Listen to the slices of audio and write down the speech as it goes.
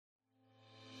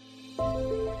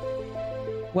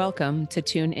Welcome to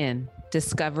Tune In,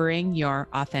 Discovering Your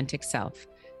Authentic Self.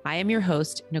 I am your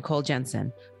host, Nicole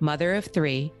Jensen, mother of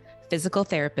three, physical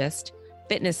therapist,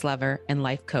 fitness lover, and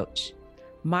life coach.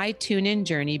 My Tune In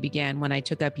journey began when I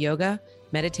took up yoga,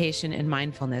 meditation, and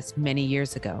mindfulness many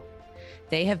years ago.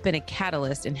 They have been a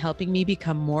catalyst in helping me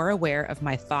become more aware of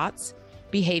my thoughts,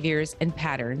 behaviors, and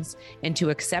patterns, and to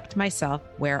accept myself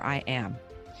where I am.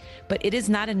 But it is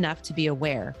not enough to be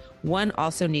aware. One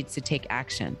also needs to take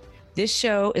action. This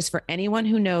show is for anyone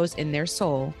who knows in their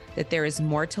soul that there is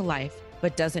more to life,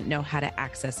 but doesn't know how to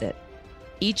access it.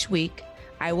 Each week,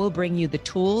 I will bring you the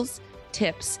tools,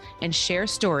 tips, and share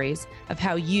stories of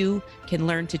how you can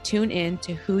learn to tune in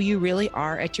to who you really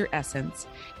are at your essence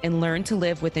and learn to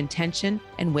live with intention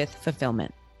and with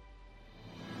fulfillment.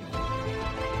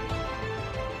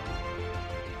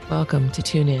 Welcome to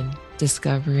Tune In,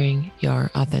 Discovering Your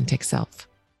Authentic Self.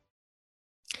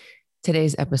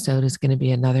 Today's episode is going to be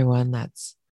another one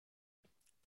that's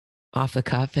off the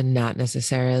cuff and not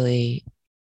necessarily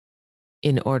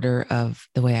in order of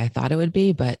the way I thought it would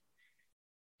be, but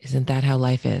isn't that how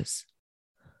life is?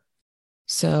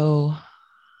 So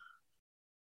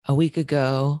a week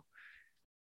ago,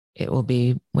 it will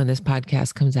be when this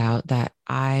podcast comes out, that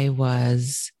I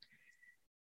was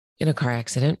in a car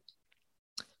accident.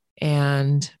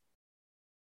 And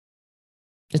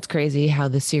it's crazy how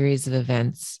the series of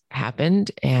events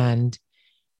happened. And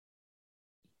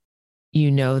you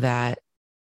know that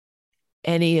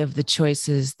any of the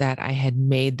choices that I had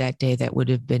made that day that would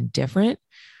have been different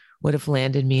would have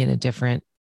landed me in a different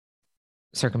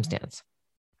circumstance,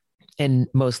 and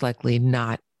most likely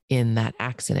not in that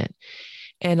accident.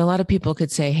 And a lot of people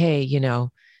could say, hey,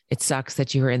 it sucks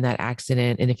that you were in that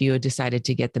accident. And if you had decided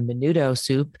to get the menudo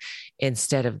soup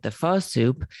instead of the pho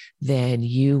soup, then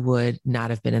you would not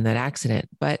have been in that accident.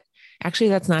 But actually,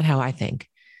 that's not how I think.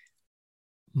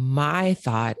 My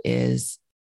thought is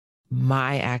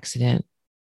my accident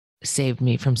saved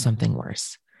me from something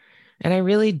worse. And I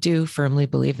really do firmly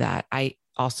believe that. I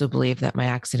also believe that my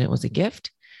accident was a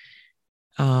gift.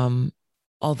 Although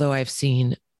I've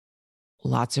seen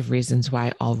lots of reasons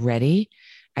why already,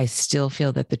 I still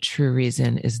feel that the true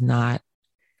reason is not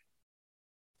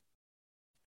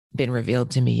been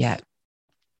revealed to me yet.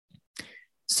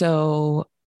 So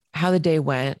how the day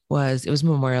went was, it was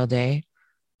Memorial Day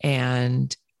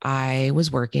and I was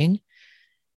working,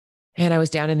 and I was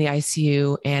down in the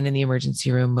ICU and in the emergency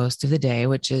room most of the day,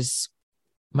 which is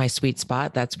my sweet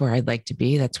spot. That's where I'd like to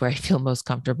be. That's where I feel most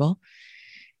comfortable.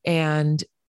 And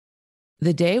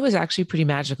the day was actually pretty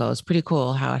magical. It was pretty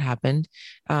cool how it happened.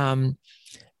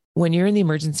 When you're in the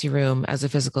emergency room as a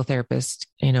physical therapist,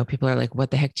 people are like,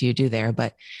 what the heck do you do there?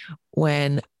 But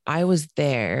when I was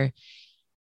there,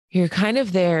 you're kind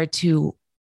of there to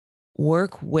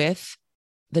work with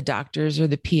the doctors or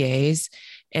the PAs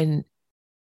and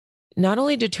not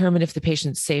only determine if the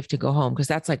patient's safe to go home, because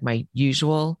that's like my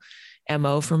usual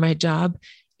MO for my job.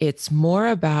 It's more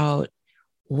about,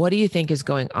 what do you think is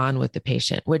going on with the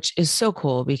patient, which is so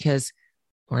cool because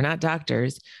we're not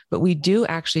doctors, but we do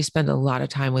actually spend a lot of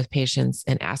time with patients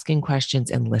and asking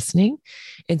questions and listening.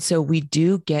 And so we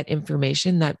do get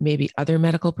information that maybe other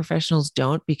medical professionals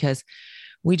don't, because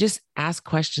we just ask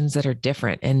questions that are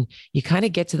different, and you kind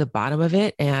of get to the bottom of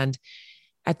it. And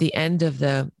at the end of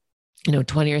the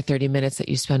 20 or 30 minutes that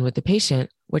you spend with the patient,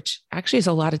 which actually is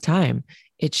a lot of time.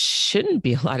 It shouldn't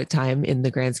be a lot of time in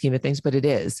the grand scheme of things, but it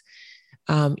is.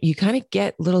 You kind of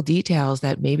get little details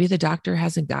that maybe the doctor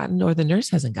hasn't gotten or the nurse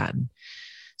hasn't gotten.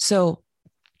 So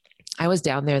I was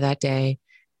down there that day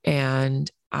and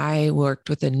I worked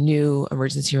with a new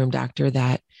emergency room doctor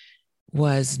that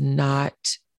I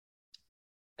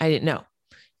didn't know.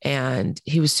 And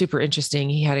he was super interesting.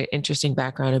 He had an interesting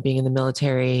background of being in the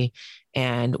military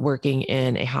and working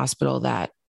in a hospital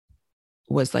that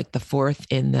was like the fourth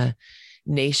in the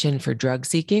nation for drug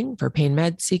seeking, for pain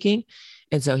med seeking.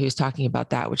 And so he was talking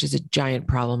about that, which is a giant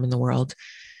problem in the world.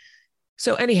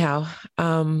 So anyhow,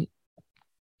 the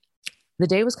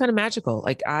day was kind of magical.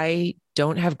 Like, I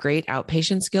don't have great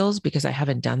outpatient skills because I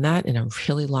haven't done that in a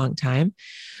really long time,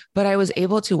 but I was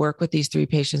able to work with these three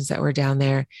patients that were down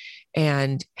there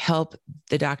and help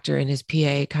the doctor and his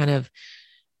PA kind of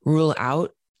rule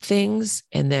out things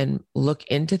and then look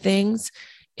into things.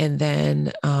 And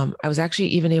then I was actually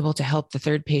even able to help the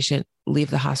third patient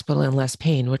leave the hospital in less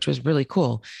pain, which was really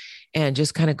cool. And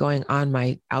just kind of going on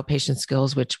my outpatient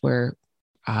skills, which were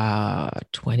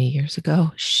 20 years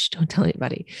ago. Shh, don't tell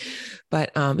anybody.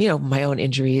 But, my own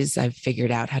injuries, I've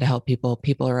figured out how to help people.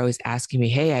 People are always asking me,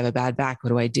 hey, I have a bad back. What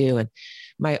do I do? And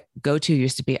my go-to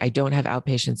used to be, I don't have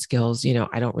outpatient skills.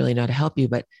 I don't really know how to help you,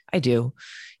 but I do.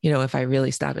 If I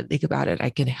really stop and think about it, I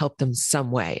can help them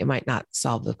some way. It might not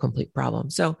solve the complete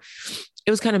problem. So it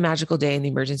was kind of a magical day in the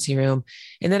emergency room.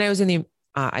 And then I was in the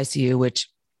ICU, which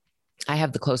I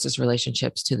have the closest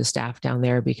relationships to the staff down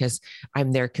there because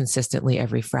I'm there consistently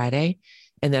every Friday.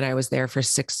 And then I was there for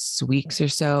 6 weeks or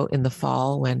so in the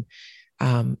fall when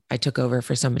I took over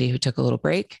for somebody who took a little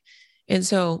break. And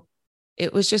so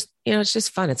it was just, it's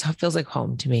just fun. It feels like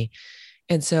home to me.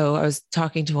 And so I was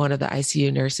talking to one of the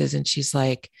ICU nurses and she's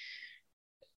like,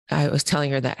 I was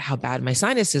telling her that how bad my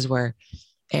sinuses were.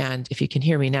 And if you can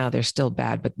hear me now, they're still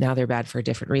bad, but now they're bad for a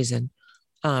different reason.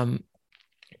 On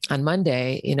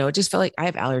Monday, it just felt like I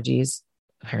have allergies.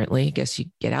 Apparently, I guess you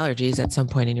get allergies at some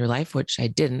point in your life, which I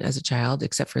didn't as a child,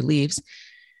 except for leaves.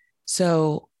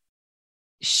 So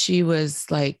she was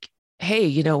like,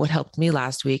 hey, what helped me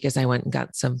last week is I went and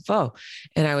got some pho.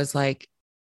 And I was like,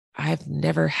 I've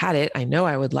never had it. I know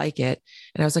I would like it.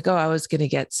 And I was like, oh, I was going to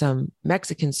get some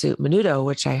Mexican soup, menudo,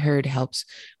 which I heard helps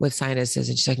with sinuses.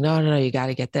 And she's like, no, you got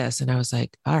to get this. And I was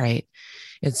like, all right.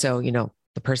 And so,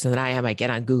 the person that I am, I get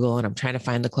on Google and I'm trying to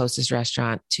find the closest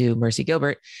restaurant to Mercy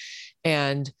Gilbert.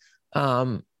 And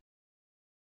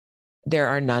there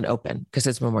are none open because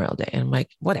it's Memorial Day. And I'm like,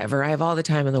 whatever, I have all the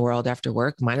time in the world after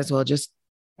work. Might as well just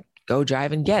go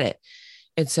drive and get it.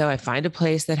 And so I find a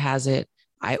place that has it.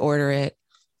 I order it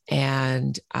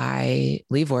and I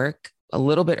leave work a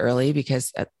little bit early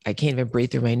because I can't even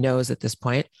breathe through my nose at this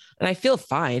point. And I feel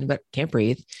fine, but can't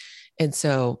breathe. And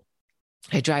so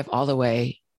I drive all the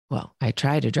way. Well, I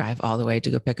try to drive all the way to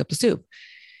go pick up the soup.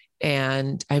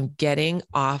 And I'm getting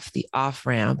off the off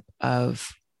ramp of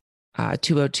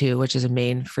 202, which is a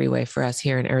main freeway for us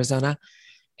here in Arizona,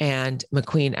 and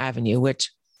McQueen Avenue,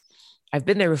 which I've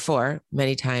been there before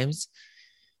many times.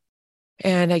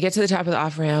 And I get to the top of the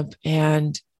off ramp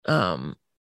and I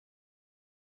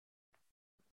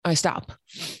stop.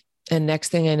 And next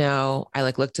thing I know, I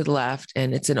look to the left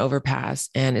and it's an overpass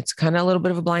and it's kind of a little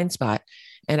bit of a blind spot.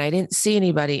 And I didn't see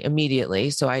anybody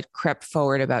immediately. So I crept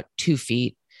forward about 2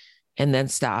 feet and then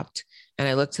stopped. And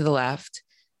I looked to the left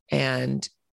and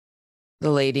the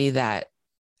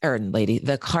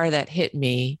car that hit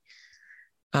me,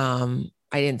 I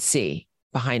didn't see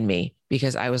behind me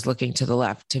because I was looking to the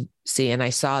left to see. And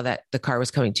I saw that the car was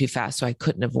coming too fast. So I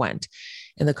couldn't have went.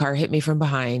 And the car hit me from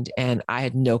behind and I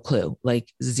had no clue,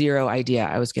 zero idea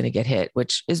I was going to get hit,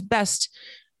 which is best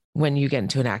when you get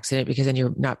into an accident because then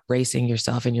you're not bracing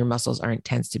yourself and your muscles aren't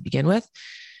tense to begin with.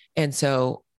 And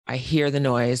so I hear the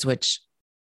noise, which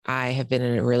I have been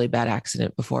in a really bad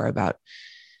accident before I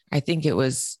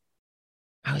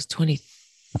was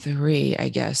 23, I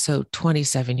guess. So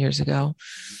 27 years ago.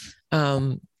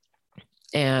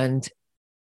 And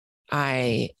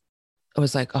I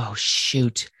was like, oh,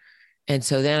 shoot. And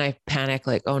so then I panic,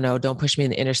 oh no, don't push me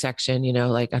in the intersection.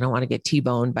 I don't want to get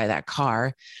T-boned by that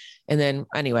car. And then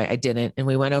anyway, I didn't. And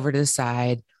we went over to the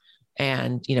side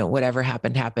and, whatever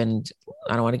happened. I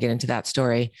don't want to get into that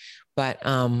story, but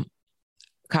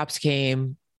cops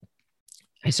came.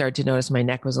 I started to notice my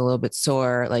neck was a little bit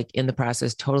sore, in the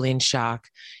process, totally in shock.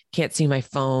 Can't see my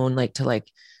phone, to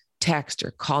text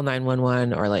or call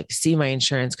 911 or see my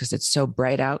insurance because it's so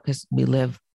bright out because we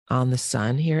live on the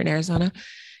sun here in Arizona.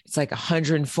 It's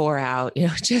 104 out,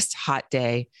 just hot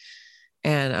day.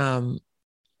 And,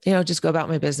 just go about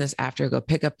my business after, go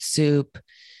pick up the soup,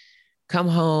 come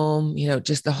home,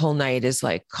 just the whole night is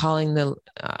calling the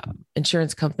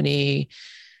insurance company,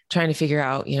 trying to figure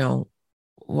out,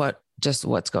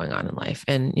 what's going on in life.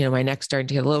 And, my neck's starting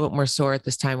to get a little bit more sore at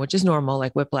this time, which is normal.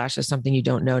 Whiplash is something you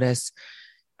don't notice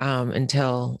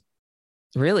until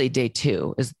really day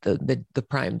 2 is the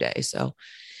prime day. So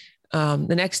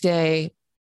the next day,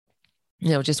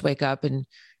 just wake up and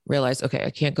realize, okay, I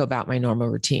can't go about my normal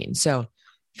routine. So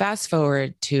fast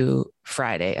forward to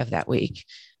Friday of that week.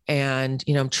 And,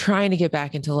 I'm trying to get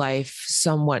back into life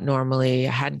somewhat normally.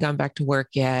 I hadn't gone back to work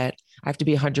yet. I have to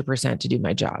be 100% to do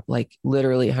my job,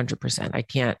 literally 100%. I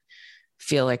can't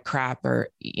feel like crap or,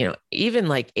 even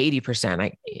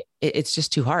 80%. It's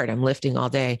just too hard. I'm lifting all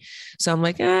day. So I'm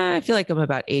I feel like I'm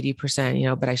about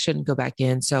 80%, but I shouldn't go back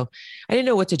in. So I didn't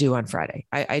know what to do on Friday.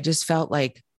 I just felt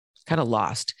kind of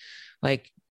lost.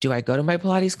 Do I go to my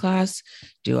Pilates class?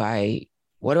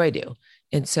 What do I do?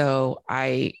 And so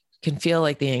I can feel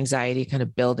the anxiety kind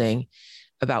of building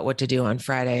about what to do on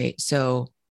Friday. So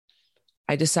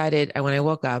I decided when I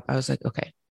woke up, I was like,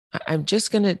 okay, I'm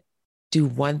just going to do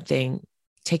one thing,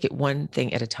 take it one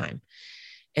thing at a time.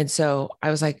 And so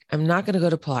I was like, I'm not going to go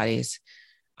to Pilates.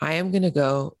 I am going to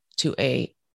go to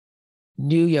a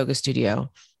new yoga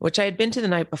studio, which I had been to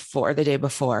the day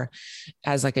before,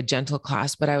 as like a gentle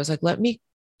class. But I was like, let me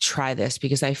try this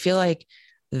because I feel like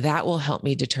that will help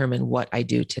me determine what I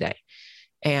do today.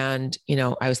 And,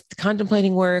 I was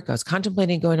contemplating work. I was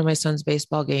contemplating going to my son's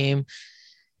baseball game,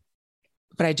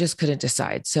 but I just couldn't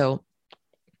decide. So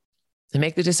I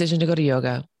make the decision to go to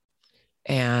yoga,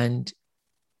 and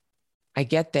I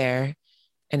get there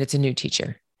and it's a new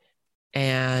teacher,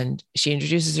 and she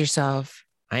introduces herself.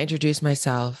 I introduce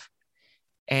myself.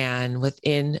 And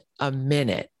within a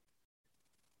minute,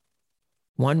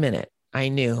 1 minute, I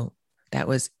knew that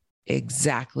was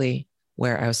exactly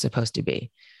where I was supposed to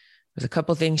be. There's a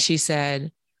couple things she said,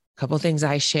 a couple things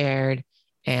I shared.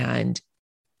 And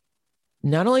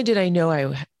not only did I know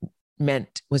I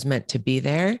was meant to be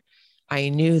there, I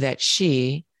knew that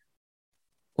she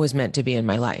was meant to be in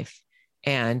my life.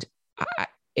 And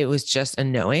it was just a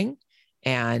knowing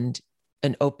and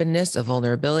an openness, a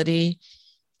vulnerability,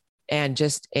 and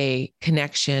just a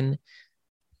connection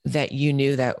that you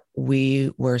knew that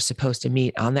we were supposed to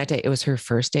meet on that day. It was her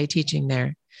first day teaching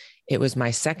there. It was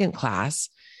my second class.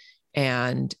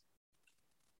 And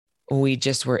we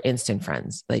just were instant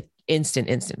friends, like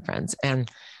instant friends. And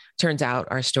turns out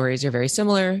our stories are very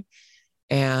similar.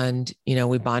 And,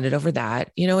 we bonded over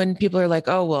that, and people are like,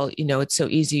 oh, well, it's so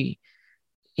easy.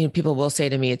 People will say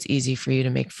to me, it's easy for you to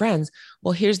make friends.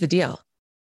 Well, here's the deal.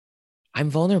 I'm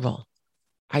vulnerable.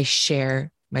 I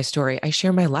share my story. I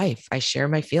share my life. I share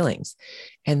my feelings.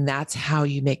 And that's how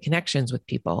you make connections with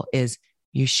people, is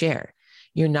you share.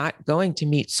 You're not going to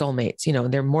meet soulmates.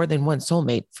 There are more than one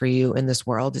soulmate for you in this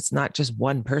world. It's not just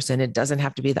one person. It doesn't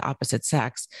have to be the opposite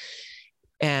sex.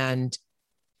 And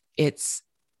it's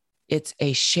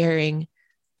a sharing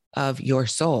of your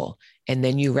soul. And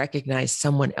then you recognize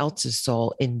someone else's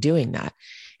soul in doing that.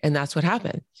 And that's what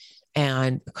happened.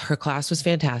 And her class was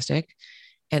fantastic.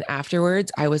 And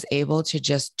afterwards, I was able to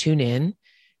just tune in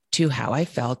to how I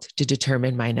felt to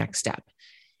determine my next step.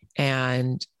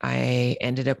 And I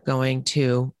ended up going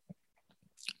to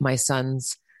my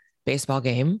son's baseball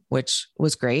game, which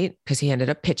was great because he ended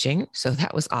up pitching. So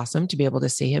that was awesome to be able to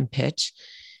see him pitch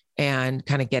and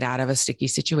kind of get out of a sticky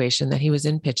situation that he was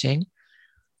in pitching.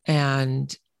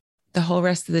 And the whole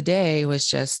rest of the day was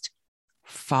just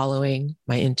following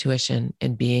my intuition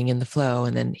and being in the flow.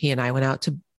 And then he and I went out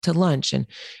to lunch, and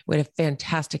we had a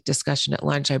fantastic discussion at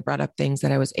lunch. I brought up things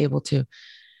that I was able to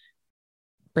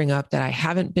bring up that I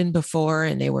haven't been before,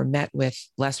 and they were met with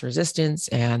less resistance,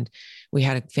 and we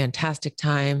had a fantastic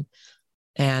time.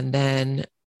 And then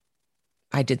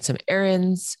I did some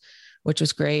errands, which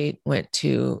was great. Went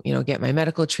to, get my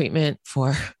medical treatment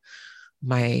for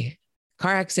my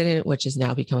car accident, which has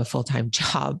now become a full-time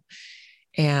job.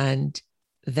 And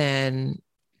then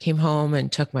came home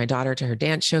and took my daughter to her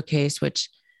dance showcase, which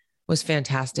was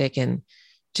fantastic. And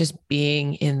just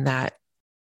being in that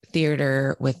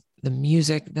theater with the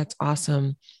music, that's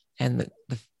awesome. And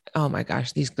oh my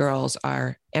gosh, these girls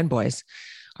and boys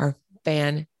are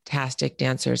fantastic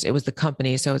dancers. It was the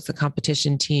company. So it's the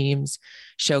competition teams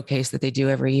showcase that they do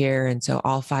every year. And so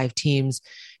all 5 teams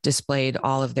displayed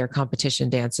all of their competition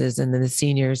dances. And then the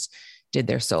seniors did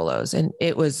their solos. And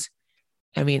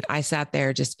I sat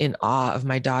there just in awe of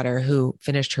my daughter, who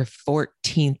finished her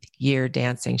 14th year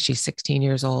dancing. She's 16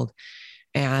 years old,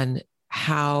 and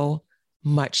how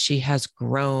much she has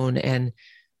grown. And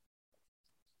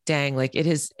dang, like it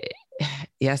is,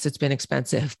 yes, it's been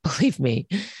expensive. Believe me.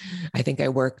 I think I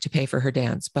work to pay for her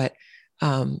dance, but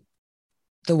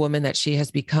the woman that she has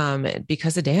become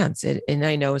because of dance, and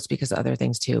I know it's because of other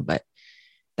things too, but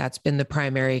that's been the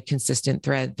primary consistent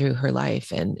thread through her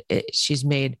life. And she's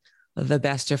made the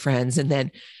best of friends. And then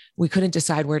we couldn't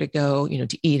decide where to go,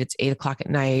 to eat. It's 8:00 at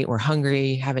night. We're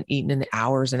hungry, haven't eaten in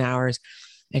hours and hours.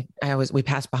 And we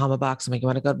passed Bahama Bucks. I'm like, you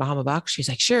want to go to Bahama Bucks? She's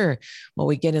like, sure. Well,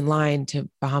 we get in line to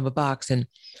Bahama Bucks, and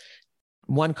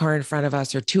one car in front of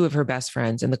us are 2 of her best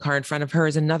friends, and the car in front of her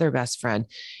is another best friend.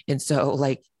 And so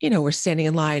we're standing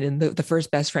in line, and the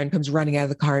first best friend comes running out of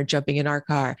the car and jumping in our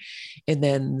car. And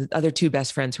then the other 2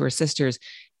 best friends, who are sisters,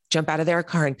 jump out of their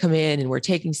car and come in, and we're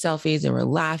taking selfies and we're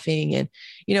laughing. And,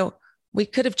 we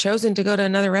could have chosen to go to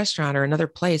another restaurant or another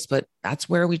place, but that's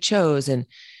where we chose. And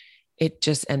it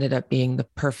just ended up being the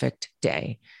perfect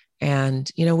day. And,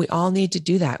 we all need to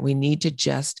do that. We need to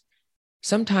just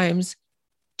sometimes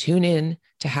tune in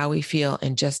to how we feel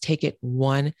and just take it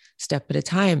one step at a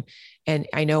time. And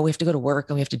I know we have to go to work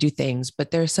and we have to do things,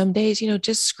 but there are some days,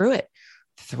 just screw it.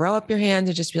 Throw up your hands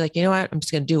and just be like, you know what? I'm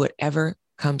just going to do whatever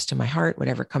comes to my heart,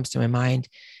 whatever comes to my mind,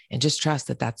 and just trust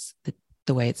that that's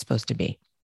the way it's supposed to be.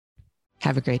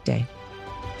 Have a great day.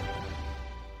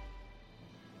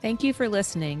 Thank you for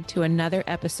listening to another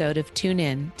episode of Tune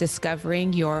In,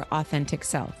 Discovering Your Authentic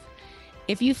Self.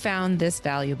 If you found this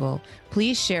valuable,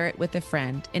 please share it with a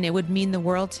friend, and it would mean the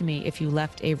world to me if you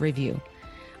left a review.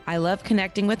 I love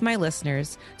connecting with my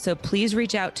listeners, so please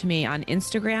reach out to me on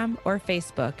Instagram or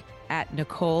Facebook at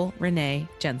Nicole Renee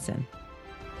Jensen.